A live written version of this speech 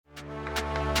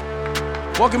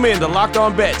Welcome in to Locked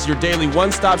On Bets, your daily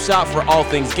one-stop shop for all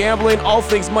things gambling, all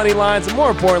things money lines, and more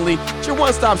importantly, it's your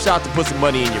one-stop shop to put some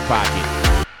money in your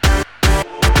pocket.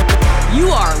 You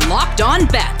are Locked On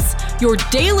Bets, your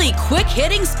daily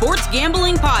quick-hitting sports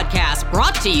gambling podcast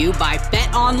brought to you by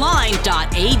BetOnline.ag.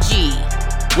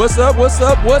 What's up?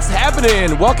 What's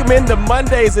happening? Welcome into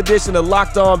Monday's edition of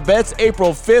Locked On Bets, April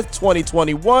 5th,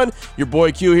 2021. Your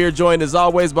boy Q here, joined as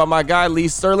always by my guy Lee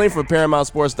Sterling from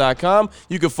ParamountSports.com.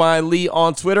 You can find Lee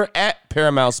on Twitter at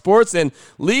Paramount Sports. And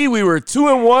Lee, we were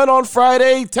 2-1 on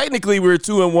Friday. Technically, we were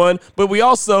 2-1, but we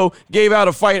also gave out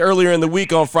a fight earlier in the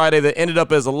week on Friday that ended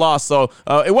up as a loss. So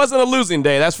it wasn't a losing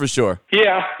day, that's for sure.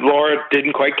 Yeah, Laura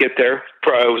didn't quite get there.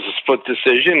 It was a split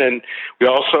decision, and we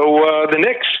also the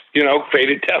Knicks,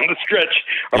 faded down the stretch.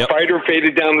 Our fighter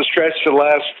faded down the stretch the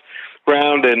last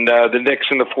round, and the Knicks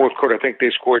in the fourth quarter, I think they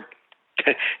scored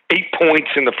 8 points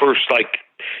in the first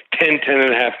 10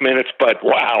 and a half minutes. But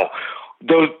wow,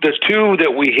 the two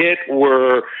that we hit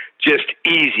were just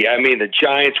easy. I mean, the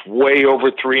Giants way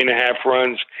over 3.5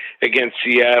 runs against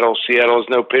Seattle. Seattle has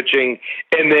no pitching,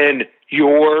 and then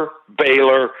your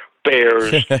Baylor Bears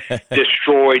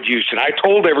destroyed Houston. I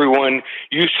told everyone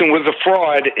Houston was a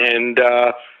fraud, and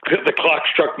the clock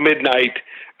struck midnight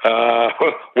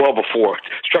well before.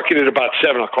 Struck it at about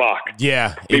 7 o'clock.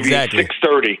 Yeah, maybe exactly.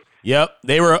 6:30. Yep,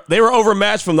 they were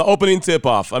overmatched from the opening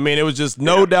tip-off. I mean, it was just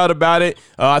no doubt about it.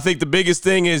 I think the biggest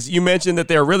thing is you mentioned that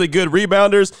they're really good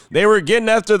rebounders. They were getting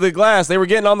after the glass. They were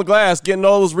getting on the glass, getting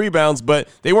all those rebounds, but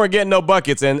they weren't getting no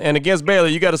buckets. And against Baylor,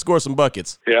 you got to score some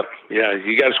buckets. Yep, yeah,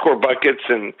 you got to score buckets,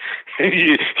 and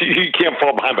you can't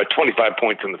fall behind by 25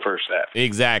 points in the first half.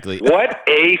 Exactly. What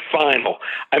a final.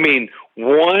 I mean,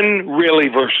 1 really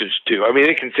versus 2. I mean,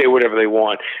 they can say whatever they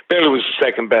want. Baylor was the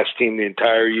second best team the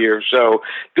entire year. So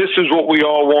this is what we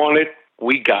all wanted.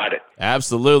 We got it.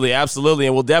 Absolutely.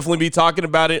 And we'll definitely be talking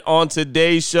about it on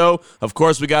today's show. Of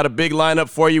course, we got a big lineup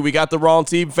for you. We got the wrong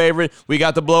team favorite. We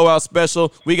got the blowout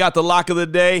special. We got the lock of the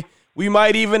day. We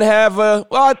might even have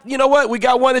you know what? We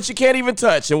got one that you can't even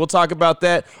touch, and we'll talk about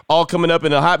that all coming up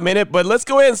in a hot minute. But let's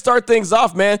go ahead and start things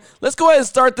off, man. Let's go ahead and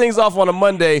start things off on a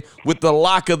Monday with the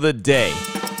lock of the day.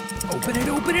 Open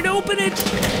it.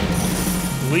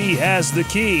 Lee has the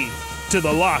key to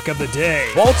the lock of the day.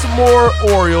 Baltimore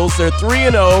Orioles, they're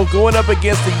 3-0, going up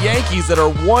against the Yankees that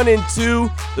are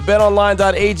 1-2. The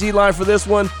BetOnline.ag line for this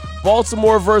one,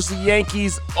 Baltimore versus the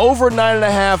Yankees, over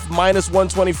 9.5, minus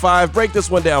 125. Break this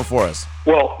one down for us.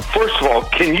 Well, first of all,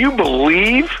 can you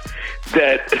believe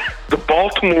that the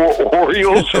Baltimore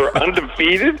Orioles are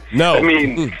undefeated? No. I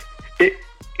mean,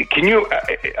 can you?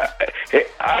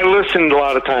 I listen a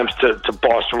lot of times to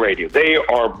Boston radio. They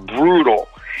are brutal,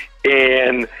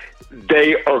 and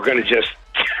they are going to just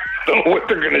I don't know what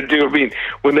they're going to do. I mean,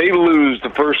 when they lose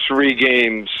the first 3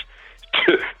 games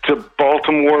to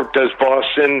Baltimore, does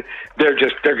Boston, they're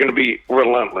going to be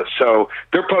relentless. So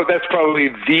that's probably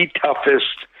the toughest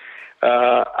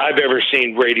I've ever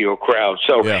seen radio crowd.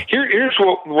 So here's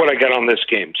what I got on this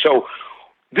game. So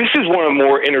this is one of the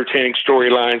more entertaining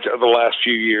storylines of the last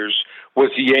few years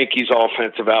was the Yankees'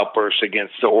 offensive outburst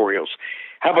against the Orioles.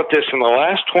 How about this? In the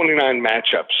last 29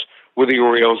 matchups with the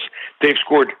Orioles, they've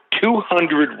scored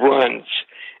 200 runs.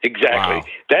 Exactly. Wow.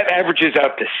 That averages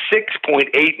out to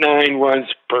 6.89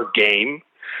 runs per game.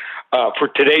 For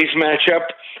today's matchup,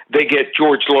 they get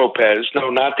George Lopez.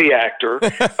 No, not the actor.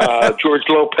 George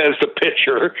Lopez, the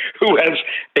pitcher, who has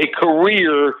a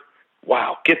career,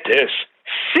 get this,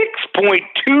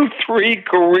 6.23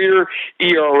 career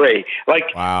ERA.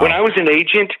 When I was an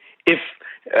agent,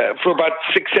 for about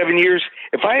 6-7 years,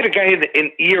 if I had a guy in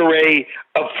an ERA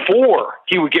of 4,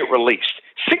 he would get released.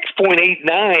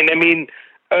 6.89, I mean,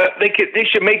 they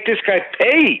should make this guy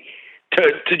pay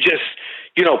to just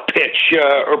pitch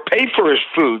or pay for his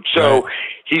food. So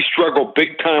he struggled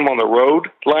big time on the road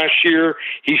last year.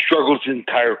 He struggled his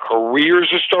entire career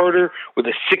as a starter with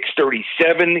a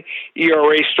 6.37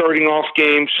 ERA starting off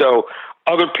game. So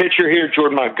other pitcher here,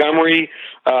 Jordan Montgomery,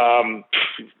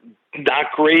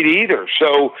 not great either.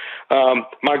 So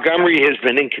Montgomery has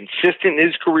been inconsistent in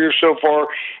his career so far,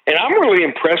 and I'm really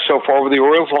impressed so far with the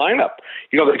Orioles lineup.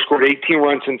 They scored 18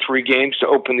 runs in 3 games to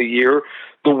open the year.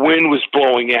 The wind was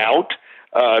blowing out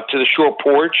to the short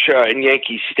porch in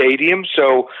Yankee Stadium.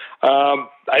 So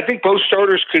I think both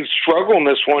starters could struggle in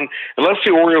this one unless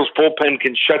the Orioles bullpen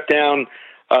can shut down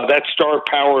that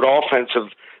star-powered offense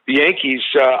of the Yankees.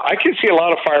 I can see a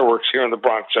lot of fireworks here in the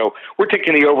Bronx. So we're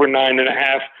taking the over 9.5.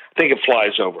 I think it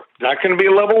flies over. Not going to be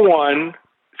a level 1.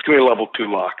 it's going to be a level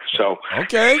 2 lock. So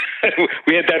okay.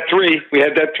 we had that 3. We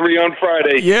had that 3 on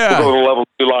Friday. Yeah. We'll go to level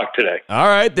 2 lock today. All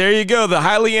right, there you go. The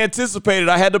highly anticipated.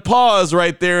 I had to pause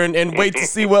right there and wait to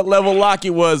see what level lock it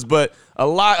was, but a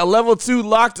level 2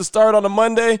 lock to start on a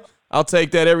Monday. I'll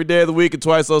take that every day of the week and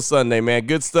twice on Sunday, man.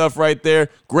 Good stuff right there.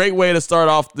 Great way to start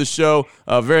off the show.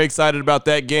 Very excited about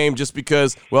that game just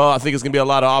because, well, I think it's going to be a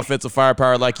lot of offensive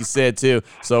firepower like you said, too.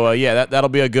 So, yeah, that'll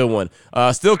be a good one.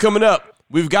 Still coming up,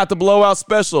 we've got the blowout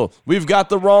special. We've got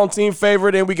the wrong team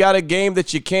favorite, and we got a game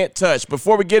that you can't touch.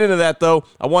 Before we get into that, though,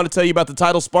 I want to tell you about the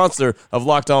title sponsor of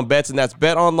Locked On Bets, and that's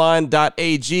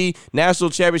BetOnline.ag. National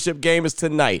Championship game is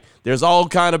tonight. There's all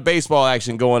kind of baseball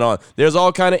action going on. There's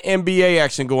all kind of NBA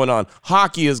action going on.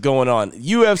 Hockey is going on.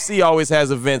 UFC always has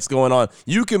events going on.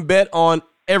 You can bet on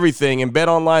everything, and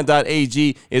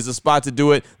betonline.ag is the spot to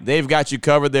do it. They've got you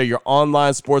covered. They're your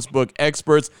online sportsbook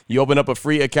experts. You open up a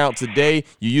free account today.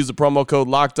 You use the promo code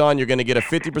Locked On. You're going to get a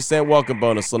 50% welcome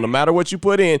bonus. So no matter what you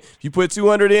put in, if you put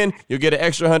 200 in, you'll get an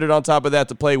extra 100 on top of that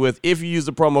to play with if you use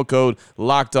the promo code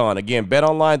Locked On. Again,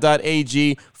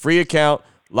 betonline.ag, free account.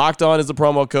 Locked On is the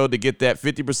promo code to get that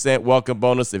 50% welcome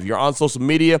bonus. If you're on social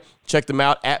media, check them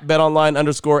out at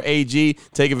betonline_AG.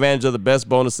 Take advantage of the best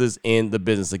bonuses in the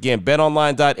business. Again,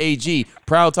 betonline.ag,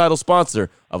 proud title sponsor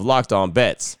of Locked On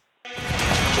Bets.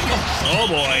 Oh,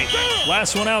 boy.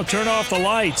 Last one out, turn off the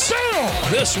lights.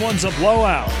 This one's a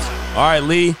blowout. All right,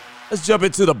 Lee, let's jump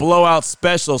into the blowout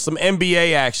special, some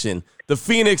NBA action. The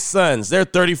Phoenix Suns, they're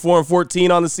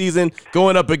 34-14 on the season,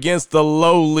 going up against the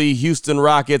lowly Houston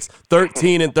Rockets,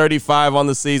 13-35 on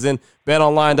the season.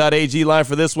 BetOnline.ag line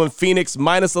for this one, Phoenix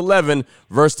 -11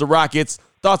 versus the Rockets.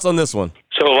 Thoughts on this one?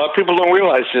 So a lot of people don't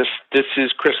realize this. This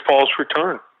is Chris Paul's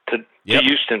return to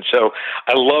Houston. So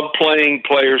I love playing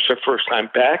players their first time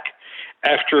back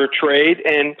after a trade,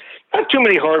 and not too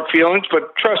many hard feelings,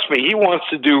 but trust me, he wants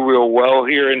to do real well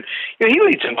here. And he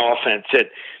leads an offense that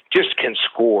just can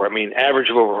score. I mean, average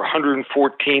of over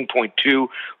 114.2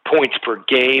 points per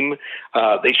game.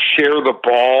 They share the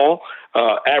ball,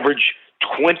 average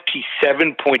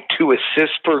 27.2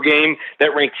 assists per game.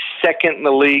 That ranks second in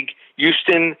the league.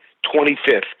 Houston,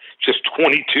 25th, just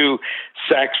 22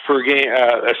 sacks per game,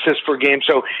 assists per game.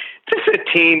 So this is a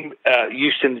team,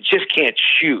 Houston, that just can't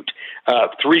shoot.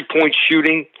 3-point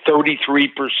shooting,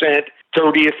 33%,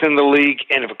 30th in the league.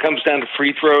 And if it comes down to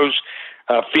free throws,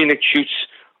 Phoenix shoots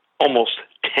almost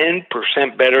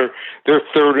 10% better. They're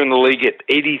third in the league at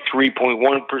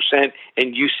 83.1%,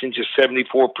 and Houston just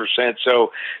 74%.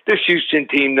 So this Houston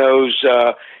team knows,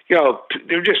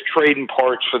 they're just trading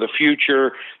parts for the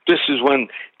future. This is when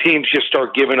teams just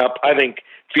start giving up. I think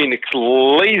Phoenix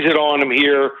lays it on them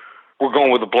here. We're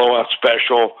going with a blowout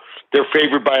special. They're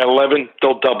favored by 11.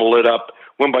 They'll double it up,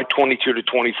 win by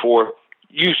 22-24.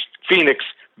 Phoenix,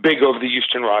 big over the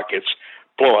Houston Rockets.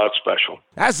 Blowout special.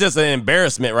 That's just an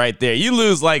embarrassment right there. You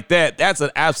lose like that, that's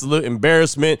an absolute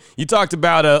embarrassment. You talked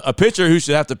about a pitcher who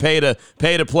should have to pay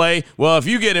to play. Well, if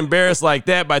you get embarrassed like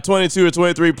that by 22 or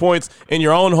 23 points in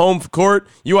your own home court,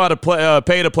 you ought to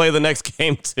pay to play the next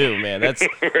game too, man. That's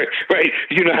right.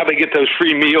 You know how they get those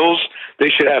free meals? They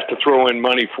should have to throw in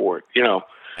money for it,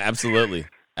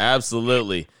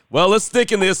 Absolutely. Well, let's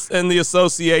stick in the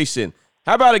association.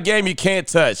 How about a game you can't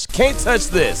touch? Can't touch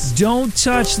this. Don't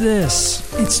touch this.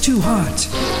 It's too hot.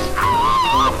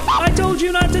 I told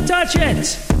you not to touch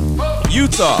it.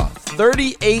 Utah,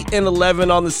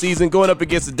 38-11 on the season, going up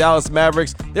against the Dallas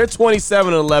Mavericks. They're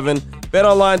 27-11.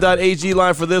 BetOnline.ag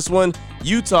line for this one.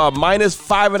 Utah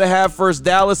 -5.5 versus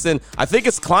Dallas, and I think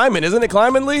it's climbing. Isn't it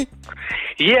climbing, Lee?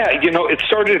 Yeah, it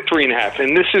started at 3.5,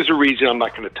 and this is the reason I'm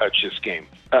not going to touch this game.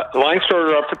 The line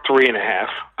started off at 3.5.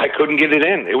 I couldn't get it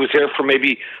in. It was there for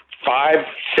maybe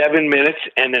 5-7 minutes,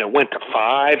 and then it went to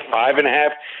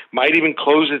 5.5, might even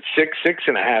close at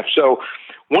 6.5. So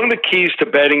one of the keys to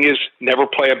betting is never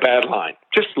play a bad line.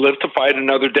 Just live to fight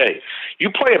another day.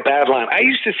 You play a bad line. I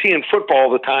used to see in football all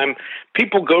the time,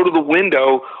 people go to the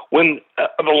window when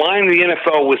the line in the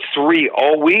NFL was 3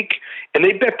 all week, and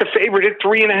they bet the favorite at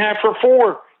 3.5 or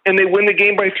 4, and they win the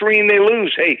game by 3 and they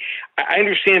lose. Hey, I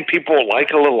understand people like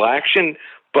a little action,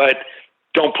 but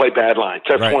don't play bad lines.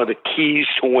 That's right. One of the keys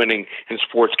to winning in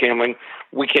sports gambling.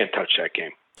 We can't touch that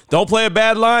game. Don't play a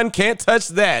bad line, can't touch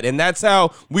that. And that's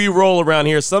how we roll around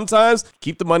here. Sometimes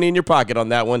keep the money in your pocket on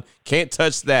that one. Can't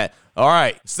touch that. All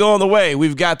right, still on the way.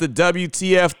 We've got the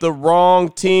WTF, the wrong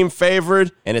team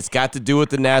favored, and it's got to do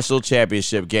with the national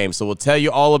championship game. So we'll tell you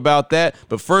all about that.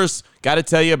 But first, got to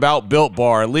tell you about Built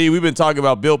Bar. And Lee, we've been talking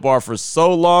about Built Bar for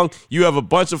so long. You have a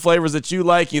bunch of flavors that you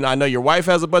like. I know your wife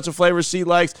has a bunch of flavors she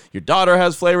likes. Your daughter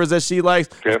has flavors that she likes.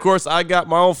 Yep. Of course, I got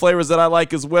my own flavors that I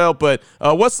like as well. But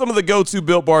what's some of the go-to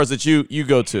Built Bars that you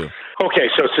go to? Okay,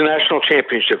 so it's a national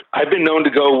championship. I've been known to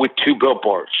go with 2 Built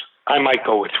Bars. I might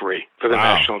go with 3 for the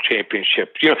national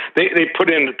championship. They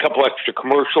put in a couple extra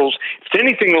commercials. If it's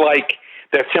anything like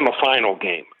that semifinal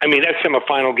game, that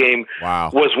semifinal game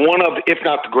was one of, if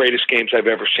not the greatest games I've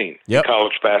ever seen in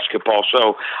college basketball.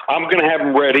 So I'm going to have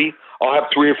them ready. I'll have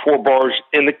 3 or 4 bars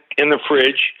in the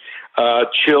fridge,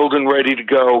 chilled and ready to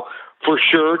go. For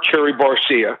sure, Cherry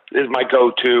Barcia is my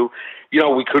go-to.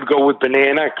 We could go with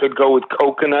banana, could go with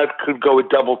coconut, could go with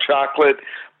double chocolate.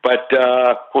 But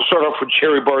we'll start off with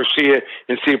Cherry Barcia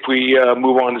and see if we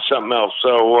move on to something else.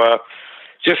 So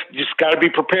just got to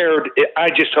be prepared. I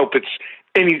just hope it's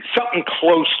something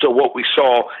close to what we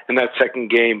saw in that second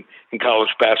game in college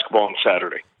basketball on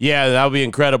Saturday. Yeah, that would be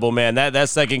incredible, man. That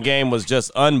second game was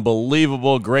just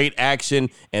unbelievable, great action,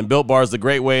 and Built Bar is a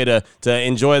great way to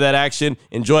enjoy that action.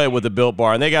 Enjoy it with the Built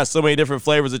Bar, and they got so many different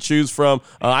flavors to choose from.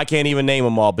 I can't even name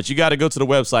them all, but you got to go to the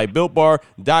website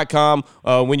BuiltBar.com.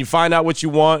 When you find out what you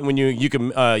want, when you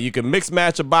can mix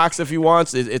match a box if you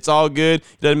want. It's all good.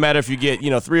 It doesn't matter if you get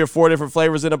 3 or 4 different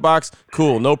flavors in a box.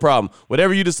 Cool, no problem.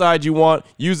 Whatever you decide you want,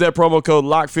 use that promo code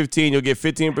LOCK15. You'll get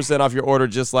 15% off your order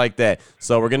just like that.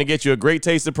 So we're going to get you a great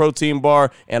tasting protein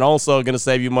bar and also going to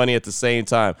save you money at the same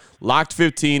time.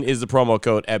 Locked15 is the promo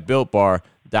code at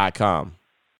BuiltBar.com.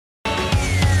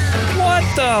 What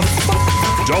the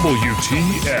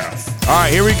WTF? All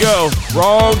right, here we go.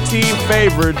 Wrong team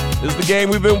favored. This is the game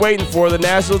we've been waiting for, the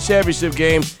national championship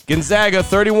game. Gonzaga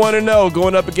 31-0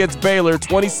 going up against Baylor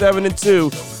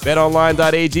 27-2.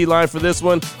 BetOnline.ag line for this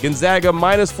one. Gonzaga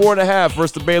 -4.5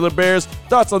 versus the Baylor Bears.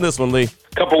 Thoughts on this one, Lee?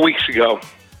 A couple weeks ago,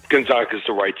 Gonzaga's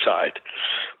the right side.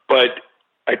 But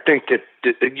I think that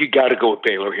you got to go with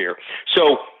Baylor here.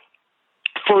 So,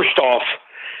 first off,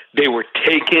 they were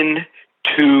taken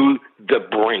to the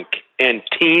brink. And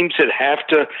teams that have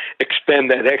to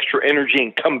expend that extra energy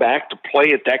and come back to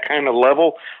play at that kind of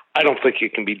level, I don't think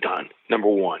it can be done, number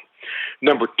one.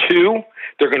 Number two,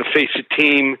 they're going to face a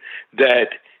team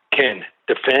that can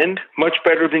defend much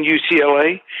better than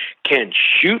UCLA, can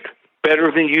shoot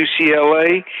better than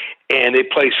UCLA, and they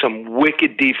play some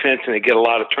wicked defense and they get a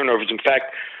lot of turnovers. In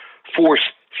fact, force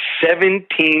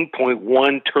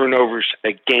 17.1 turnovers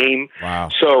a game. Wow.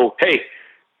 So, hey,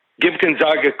 give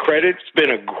Gonzaga credit. It's been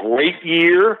a great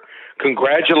year.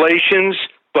 Congratulations.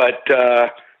 But the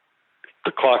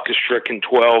clock is stricken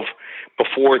 12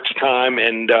 before it's time,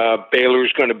 and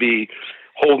Baylor's going to be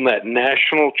holding that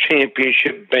national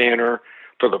championship banner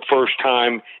for the first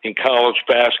time in college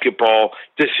basketball.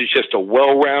 This is just a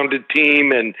well-rounded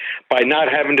team, and by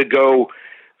not having to go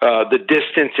the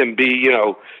distance and be,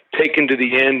 taken to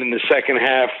the end in the second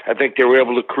half, I think they were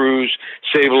able to cruise,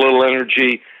 save a little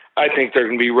energy. I think they're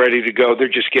going to be ready to go. They're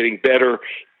just getting better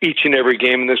each and every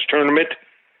game in this tournament.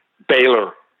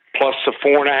 Baylor plus the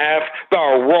 4.5. The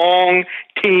wrong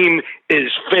team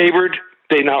is favored.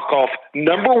 They knock off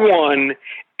number one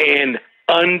and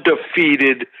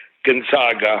undefeated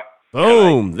Gonzaga.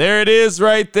 Boom. There it is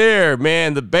right there,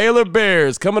 man. The Baylor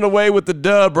Bears coming away with the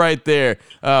dub right there.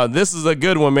 This is a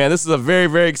good one, man. This is a very,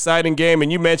 very exciting game.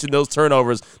 And you mentioned those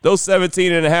turnovers. Those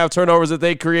 17.5 turnovers that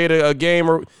they create a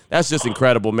game, that's just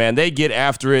incredible, man. They get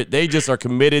after it. They just are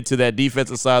committed to that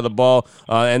defensive side of the ball.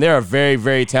 And they're a very,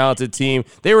 very talented team.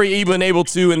 They were even able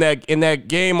to, in that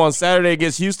game on Saturday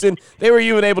against Houston, they were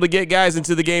even able to get guys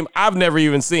into the game I've never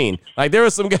even seen. Like, there were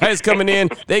some guys coming in.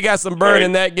 They got some burn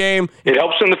in that game. It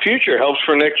helps in the future. Helps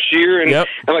for next year. And, and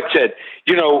like I said,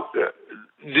 you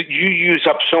use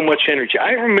up so much energy.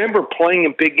 I remember playing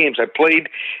in big games. I played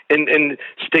in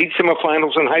state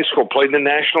semifinals in high school, played the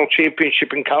national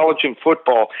championship in college in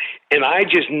football. And I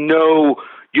just know,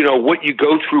 what you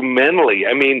go through mentally.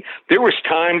 I mean, there was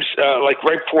times like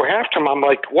right before halftime, I'm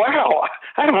like, wow,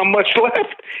 I don't have much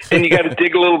left. And you got to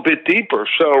dig a little bit deeper.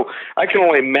 So I can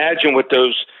only imagine what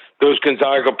those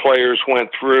Gonzaga players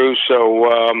went through. So,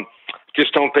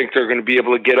 just don't think they're going to be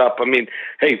able to get up. I mean,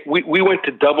 hey, we went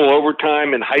to double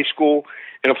overtime in high school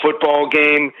in a football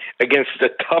game against the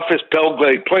toughest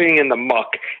Belgrade, playing in the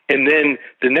muck. And then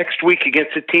the next week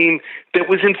against a team that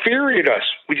was inferior to us.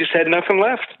 We just had nothing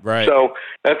left. Right. So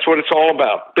that's what it's all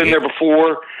about. Been there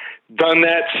before. done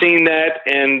that, seen that,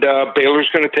 and Baylor's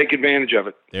going to take advantage of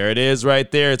it. There it is right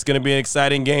there. It's going to be an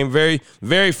exciting game. Very,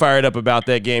 very fired up about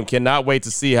that game. Cannot wait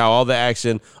to see how all the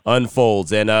action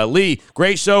unfolds. And Lee,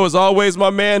 great show as always, my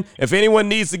man. If anyone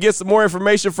needs to get some more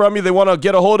information from you, they want to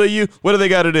get a hold of you, what do they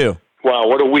got to do? Wow,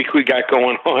 what a week we got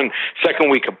going on.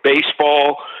 Second week of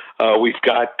baseball. We've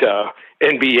got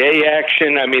NBA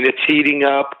action. I mean, it's heating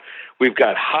up. We've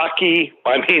got hockey.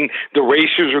 I mean, the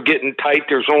races are getting tight.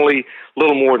 There's only a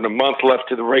little more than a month left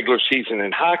to the regular season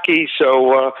in hockey.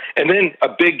 So, and then a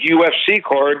big UFC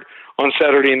card on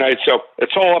Saturday night. So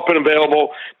it's all up and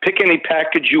available. Pick any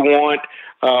package you want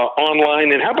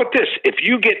online. And how about this? If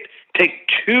you take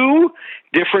two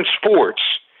different sports,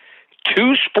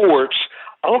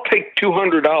 I'll take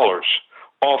 $200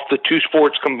 off the two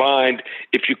sports combined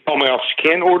if you call my office. You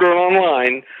can't order it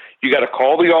online. You got to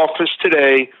call the office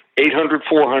today,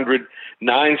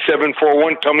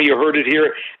 800-400-9741. Tell me you heard it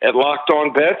here at Locked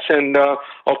On Bets, and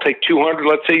I'll take $200.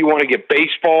 Let's say you want to get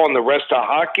baseball and the rest of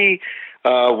hockey.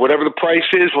 Whatever the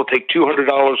price is, we'll take $200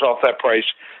 off that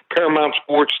price.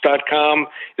 ParamountSports.com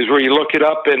is where you look it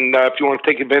up, and if you want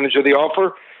to take advantage of the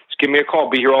offer, just give me a call.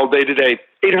 Be here all day today,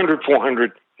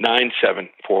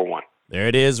 800-400-9741. There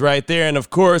it is right there. And, of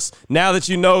course, now that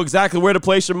you know exactly where to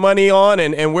place your money on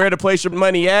and where to place your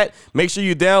money at, make sure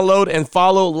you download and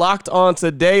follow Locked On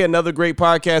Today, another great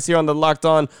podcast here on the Locked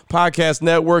On Podcast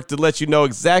Network to let you know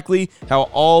exactly how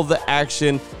all the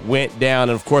action went down.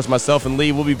 And, of course, myself and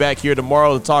Lee will be back here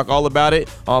tomorrow to talk all about it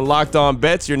on Locked On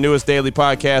Bets, your newest daily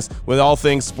podcast with all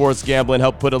things sports gambling,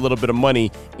 help put a little bit of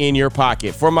money in your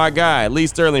pocket. For my guy, Lee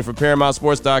Sterling from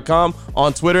ParamountSports.com,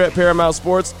 on Twitter at Paramount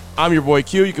Sports, I'm your boy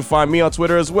Q. You can find me on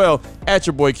Twitter as well at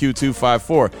your boy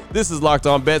Q254. This is Locked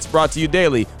On Bets, brought to you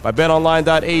daily by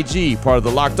BetOnline.ag, part of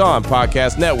the Locked On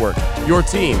Podcast Network. Your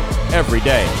team every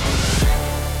day.